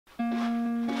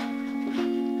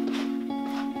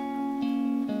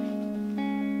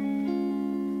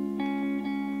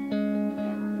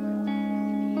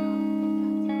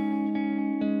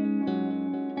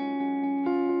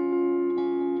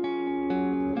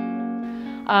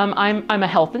I'm a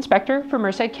health inspector for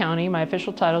Merced County. My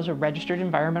official title is a registered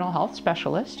environmental health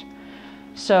specialist.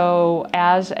 So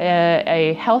as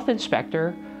a health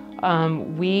inspector,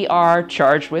 we are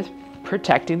charged with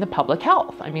protecting the public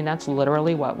health. I mean, that's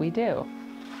literally what we do.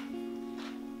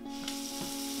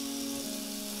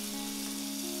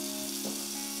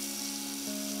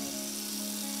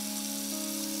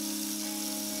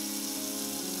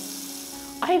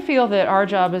 I feel that our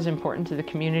job is important to the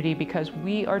community because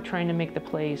we are trying to make the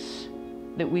place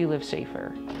that we live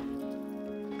safer.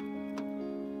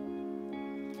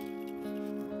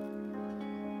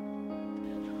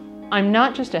 I'm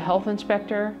not just a health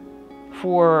inspector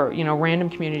for, random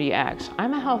community acts.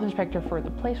 I'm a health inspector for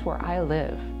the place where I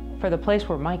live, for the place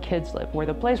where my kids live,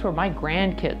 the place where my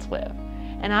grandkids live.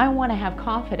 And I want to have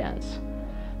confidence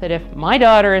that if my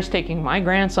daughter is taking my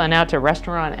grandson out to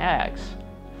restaurant X,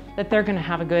 that they're going to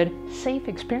have a good, safe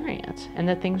experience and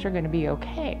that things are going to be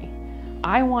okay.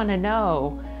 I want to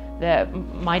know that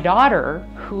my daughter,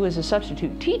 who is a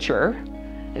substitute teacher,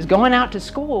 is going out to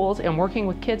schools and working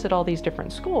with kids at all these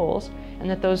different schools, and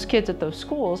that those kids at those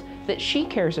schools that she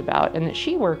cares about and that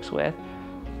she works with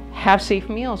have safe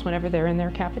meals whenever they're in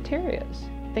their cafeterias,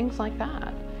 things like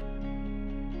that.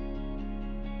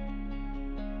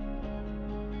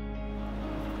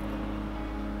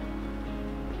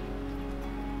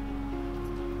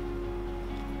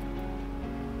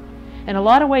 In a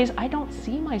lot of ways, I don't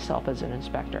see myself as an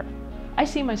inspector. I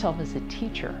see myself as a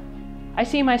teacher. I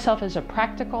see myself as a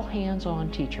practical,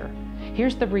 hands-on teacher.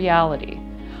 Here's the reality.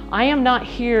 I am not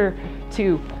here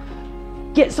to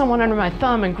get someone under my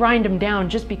thumb and grind them down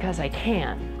just because I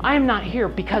can. I am not here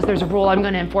because there's a rule, I'm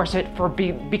going to enforce it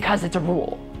because it's a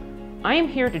rule. I am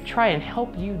here to try and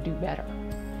help you do better.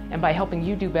 And by helping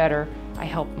you do better, I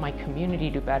help my community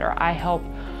do better. I help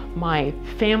my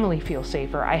family feel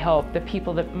safer. I help the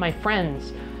people my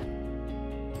friends.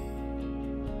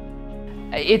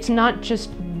 It's not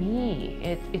just me.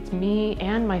 It's me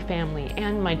and my family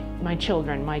and my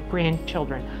children, my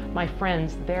grandchildren, my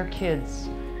friends, their kids.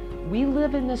 We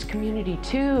live in this community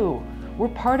too. We're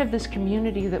part of this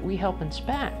community that we help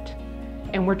inspect.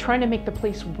 And we're trying to make the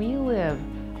place we live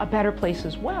a better place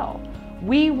as well.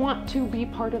 We want to be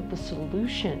part of the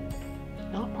solution,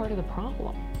 not part of the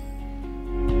problem.